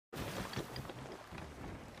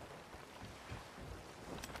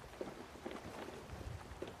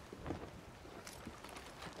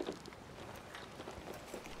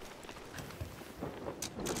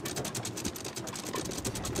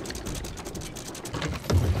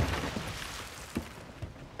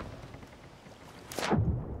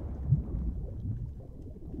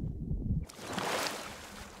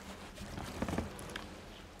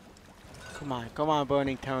Come on,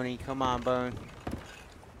 Burning Tony. Come on, Burn.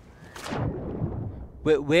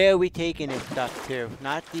 Where are we taking this stuff to?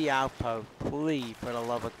 Not the outpost. Please, for the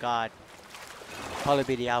love of God. Probably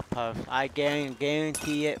be the outpost. I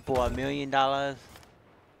guarantee it for $1 million.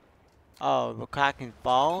 Oh, we're cracking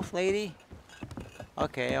balls, lady?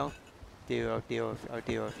 Okay, I'll deal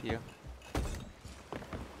with you.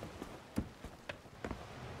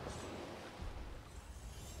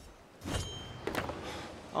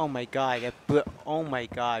 Oh my God, oh my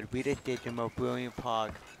God, we just did the most brilliant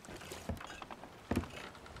pog.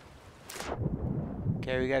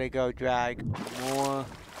 Okay, we gotta go drag more.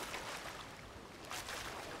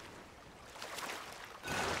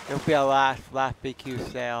 It'll be our last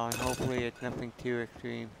BQ sale, and hopefully it's nothing too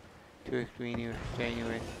extreme,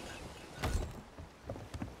 strenuous.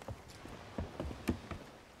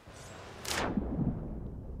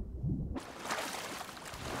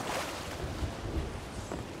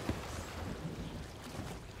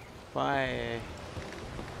 Bye.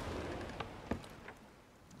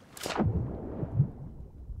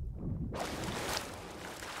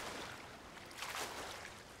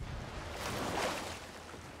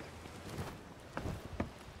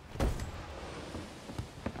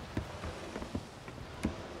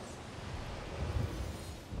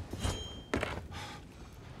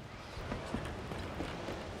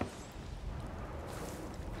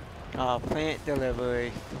 Plant delivery,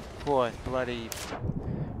 of course, bloody,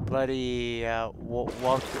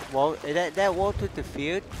 Walter, is that Walter the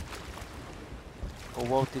Field? Or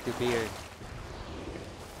Walter the Beard?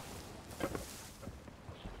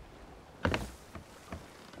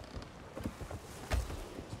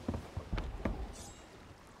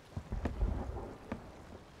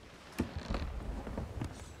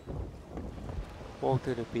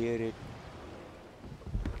 Walter the Bearded.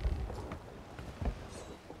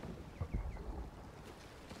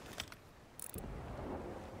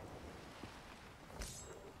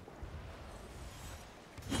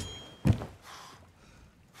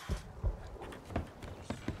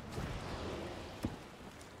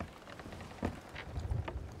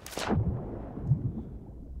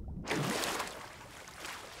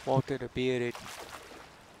 Walter the Bearded.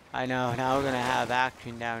 I know, now we're gonna have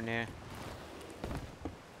action down there.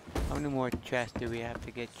 How many more chests do we have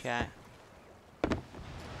to get, chat?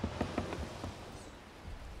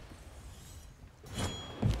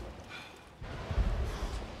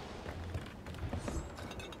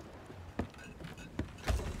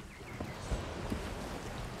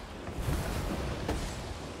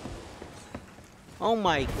 Oh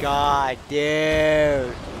my God,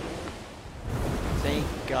 dude! Thank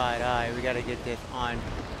God. Alright, we gotta get this on.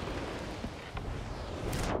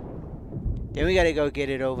 Then we gotta go get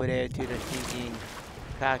it over there to the stinking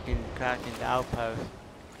Kraken's outpost.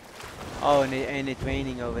 Oh, and it's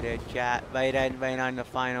raining over there, chat. Right on the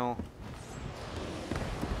final.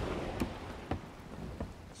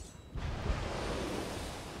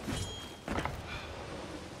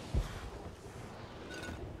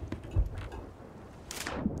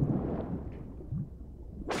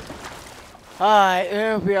 Alright,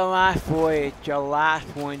 it'll be our last voyage, our last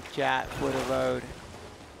one, chat, for the road.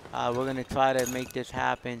 We're gonna try to make this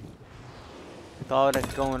happen. With all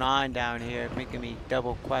that's going on down here, making me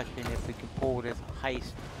double question if we can pull this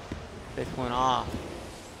heist, this one off.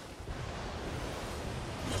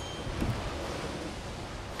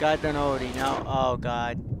 God don't already know. Oh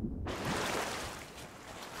God.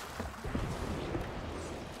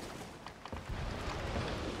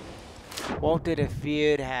 Walter the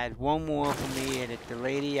Feared had one more for me, and it's the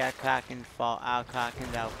lady at Kraken's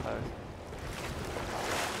outpost.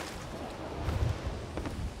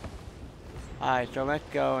 Alright, so let's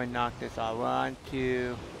go and knock this off. 1,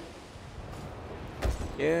 2.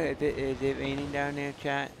 Yeah, is it raining down there,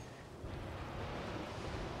 chat?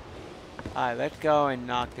 Alright, let's go and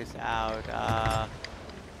knock this out.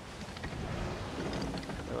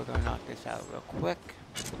 We're gonna knock this out real quick.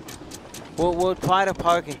 We'll try to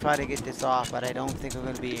park and try to get this off, but I don't think we're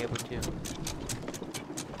gonna be able to.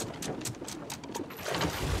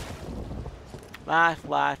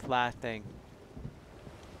 Last thing.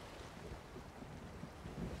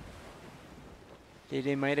 See,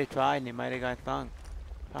 they might have tried and they might have got stung.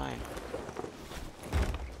 Fine.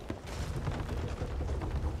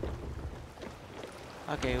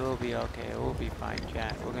 Okay, we'll be okay. We'll be fine,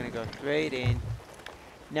 chat. We're gonna go straight in.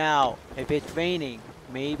 Now, if it's raining,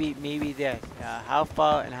 maybe this. How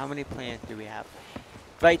far and how many plants do we have?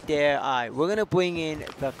 Right there. Alright, we're gonna bring in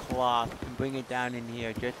the cloth and bring it down in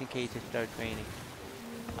here just in case it starts raining.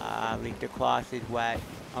 At least the cloth is wet.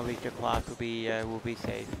 At least the cloth will be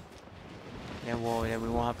safe. Then we won't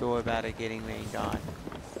have to worry about it getting rained on.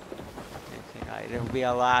 Alright, it'll be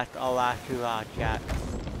our last hurrah, chat.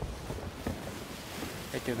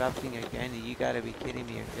 It's erupting again. You gotta be kidding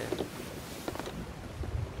me with this.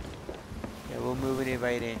 Yeah, we're moving it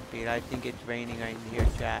right in, dude. I think it's raining right in here,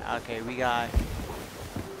 chat. Okay, we got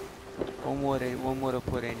one more to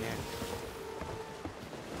put in here.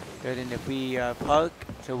 Good, and if we park,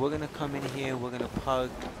 so we're gonna come in here. We're gonna park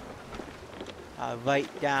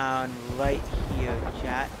right down right here,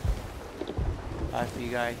 chat. For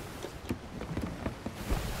you guys.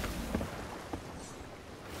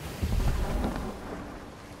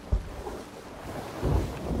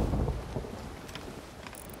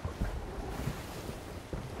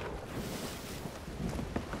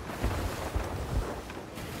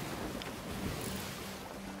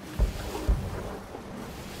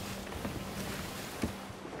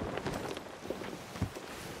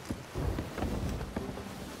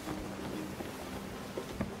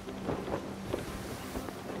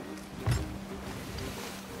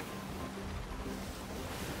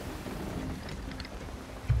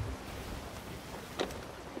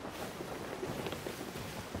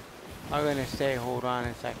 I'm gonna say, hold on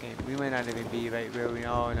a second. We might not even be right where we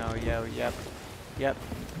are. Oh no, yeah, yep.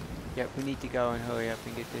 We need to go and hurry up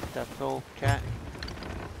and get this stuff sold, chat.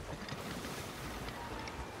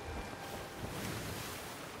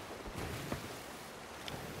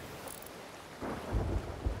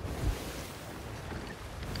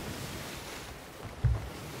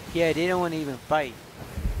 Yeah, they don't want to even fight.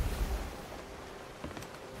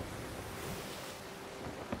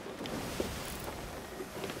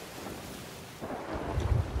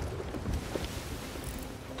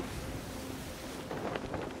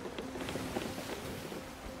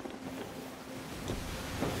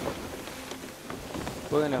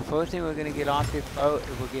 First thing we're gonna get off this boat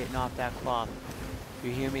is we're getting off that cloth.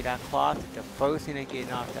 You hear me? That cloth is the first thing that's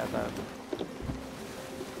getting off that boat.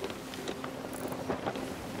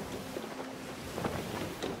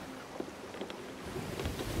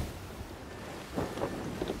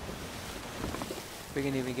 We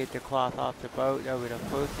can even get the cloth off the boat. That will be the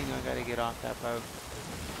first thing I gotta get off that boat.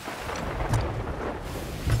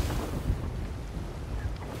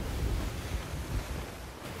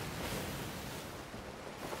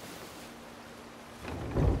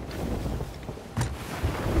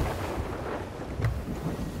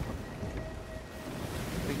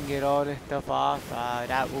 Get all this stuff off,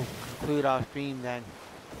 that will conclude our stream then.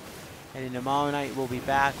 And then tomorrow night we'll be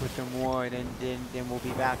back with some more, and then we'll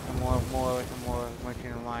be back with some more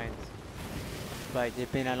Merchant Alliance. But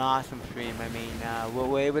it's been an awesome stream. I mean,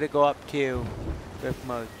 we're able to go up to with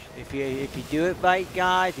merch. If you do it right,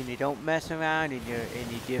 guys, and you don't mess around, and you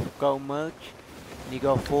just go merch, and you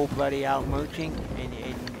go full bloody out merching, and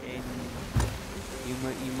you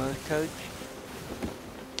merch coach.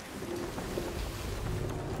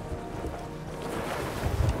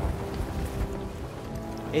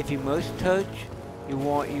 If you must touch, you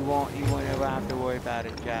won't ever have to worry about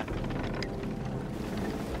it, chat.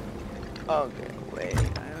 Okay, wait.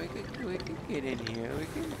 We could get in here. We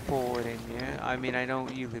can pull it in here. I mean, I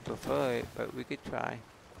don't usually prefer it, but we could try.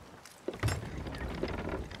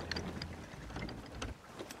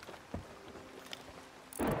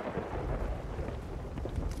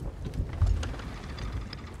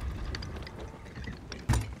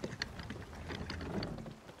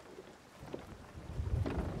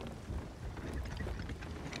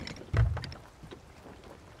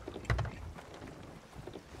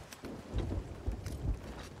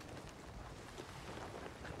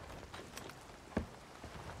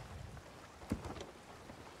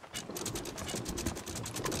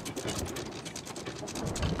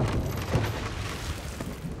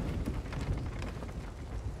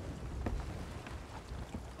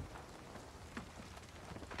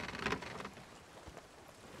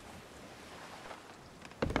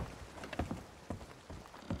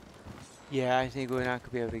 Yeah, I think we're not going to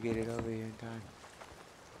be able to get it over here in time.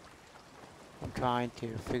 I'm trying to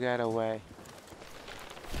figure out a way.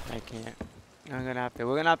 I can't. We're going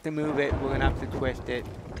to have to move it. We're going to have to twist it.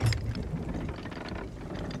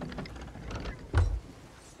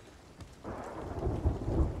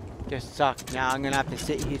 Just sucks. Now I'm going to have to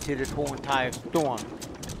sit here through this whole entire storm.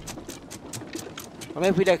 Or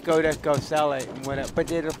maybe we just go sell it and whatever. But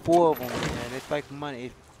there's 4 of them, man. It's like money.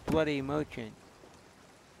 It's bloody merchant.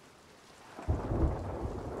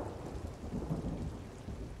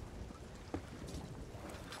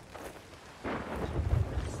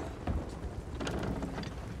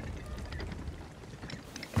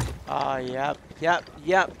 Oh, yep,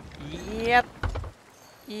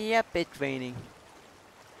 it's raining.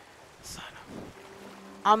 Son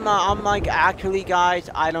of... I'm like, actually, guys,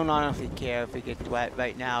 I don't honestly care if it gets wet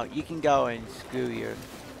right now. You can go and screw your.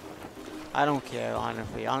 I don't care,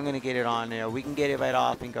 honestly. I'm gonna get it on there. We can get it right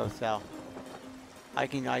off and go sell. I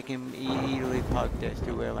can easily park this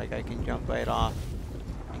to where, like, I can jump right off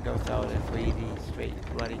and go sell this for easy, straight,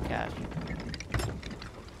 bloody cash.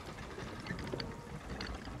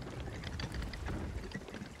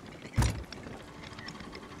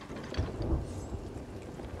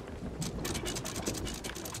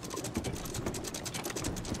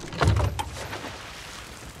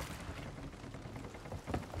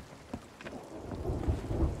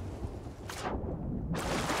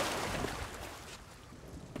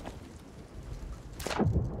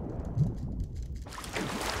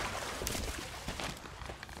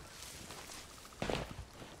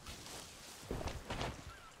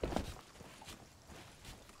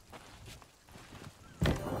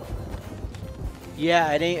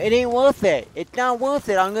 Yeah, it ain't worth it. It's not worth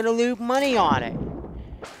it. I'm gonna lose money on it.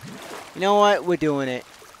 You know what? We're doing it.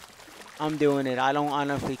 I'm doing it. I don't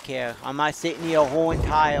honestly care. I'm not sitting here a whole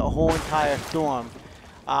entire storm.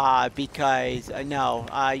 Because no,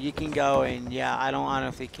 you can go and yeah, I don't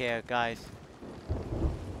honestly care, guys.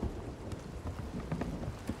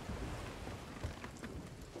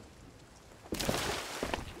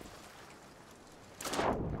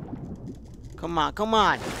 Come on, come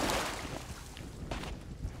on.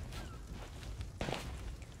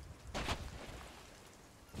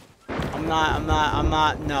 No,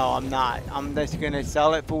 I'm not. I'm just gonna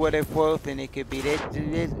sell it for what it's worth, and it could be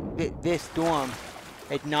this storm.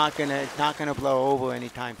 It's not gonna blow over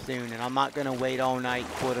anytime soon, and I'm not gonna wait all night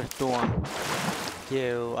for the storm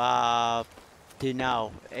to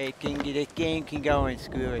know. This game can go and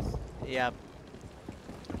screw us. Yep,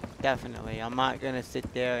 definitely. I'm not gonna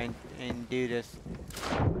sit there and do this.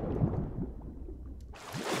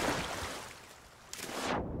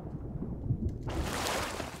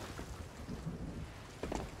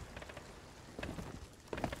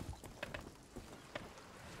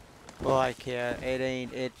 Well, I care.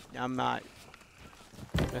 I'm not.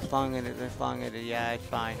 As long as yeah, it's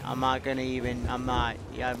fine. I'm not.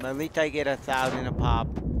 Yeah, at least I get 1,000 a pop.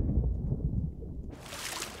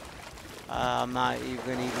 I'm not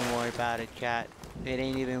even worry about it, chat. It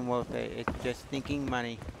ain't even worth it. It's just thinking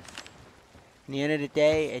money. At the end of the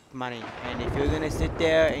day, it's money. And if you're gonna sit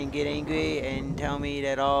there and get angry and tell me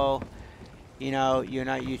that, oh, you know,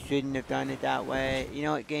 you shouldn't have done it that way. You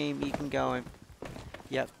know what, game? You can go and,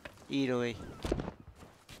 yep, easily.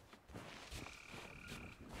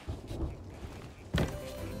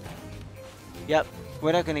 Yep,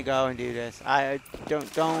 we're not gonna go and do this. I don't.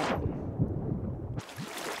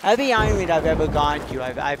 Every island I've ever gone to,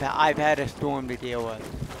 I've had a storm to deal with.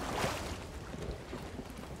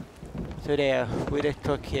 So there, we just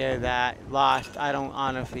took care of that. Lost. I don't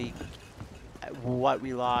honestly what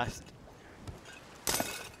we lost.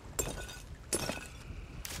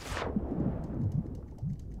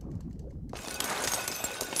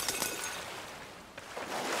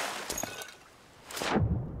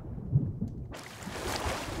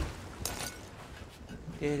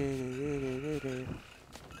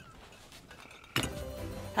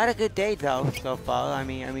 Had a good day though so far. I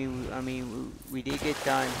mean, we did get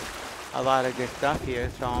done a lot of good stuff here,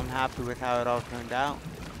 so I'm happy with how it all turned out.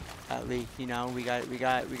 At least, you know, we got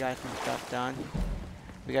some stuff done.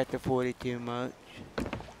 We got the 42 merch.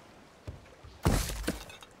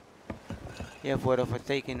 Yeah, for the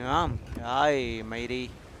Forsaken Realm. Aye, matey.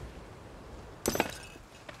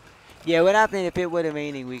 Yeah, what happened if it would have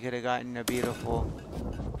raining? We could have gotten a beautiful.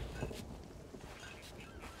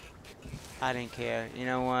 I didn't care. You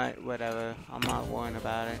know what? Whatever. I'm not worrying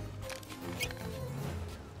about it.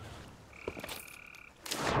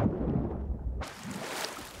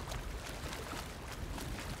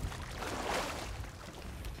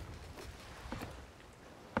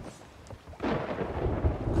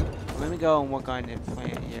 Let me go and work on this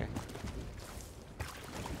plant here.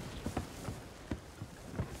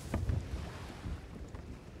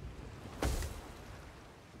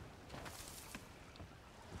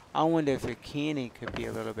 I wonder if your canning could be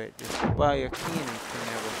a little bit different. Well, your canning can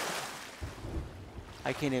never.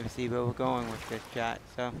 I can't even see where we're going with this chat,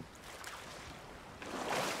 so.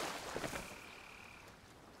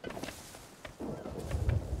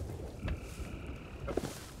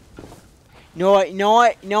 Know what?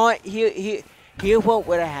 Here what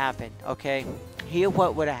would have happened, okay? Here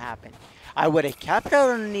what would have happened. I would have kept it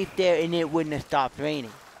underneath there and it wouldn't have stopped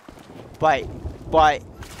raining. But,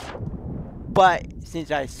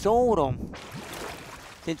 since I sold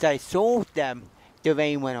them, the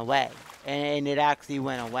rain went away. And it actually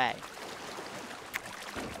went away.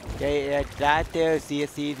 Yeah, that there is Sea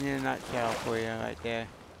of Thieves in a nutshell for you right there.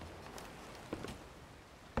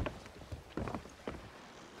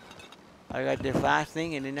 I got this last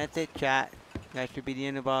thing, and then that's it, chat. That should be the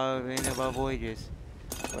end of our voyages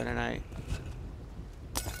for tonight.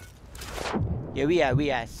 Yeah, we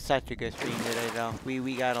had such a good stream today, though.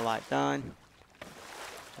 We got a lot done,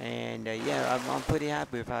 and yeah, I'm pretty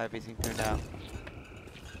happy with how everything turned out.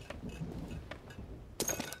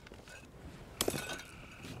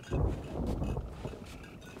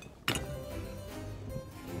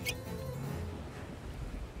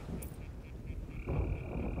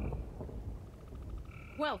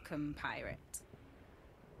 Welcome, pirate.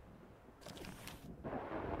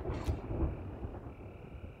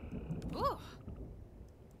 Ooh.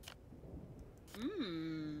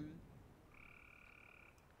 Mmm.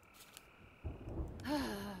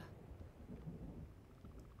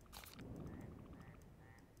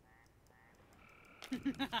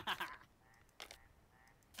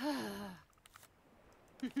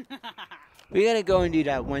 We gotta go and do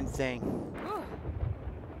that one thing. Ooh.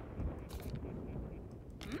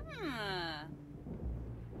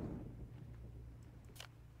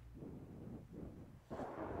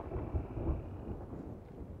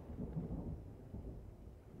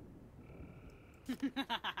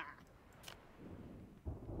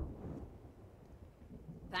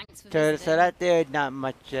 Thanks for So visiting. that there, not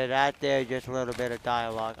much. That there, just a little bit of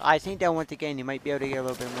dialogue. I think that once again, you might be able to get a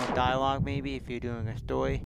little bit more dialogue, maybe if you're doing a story.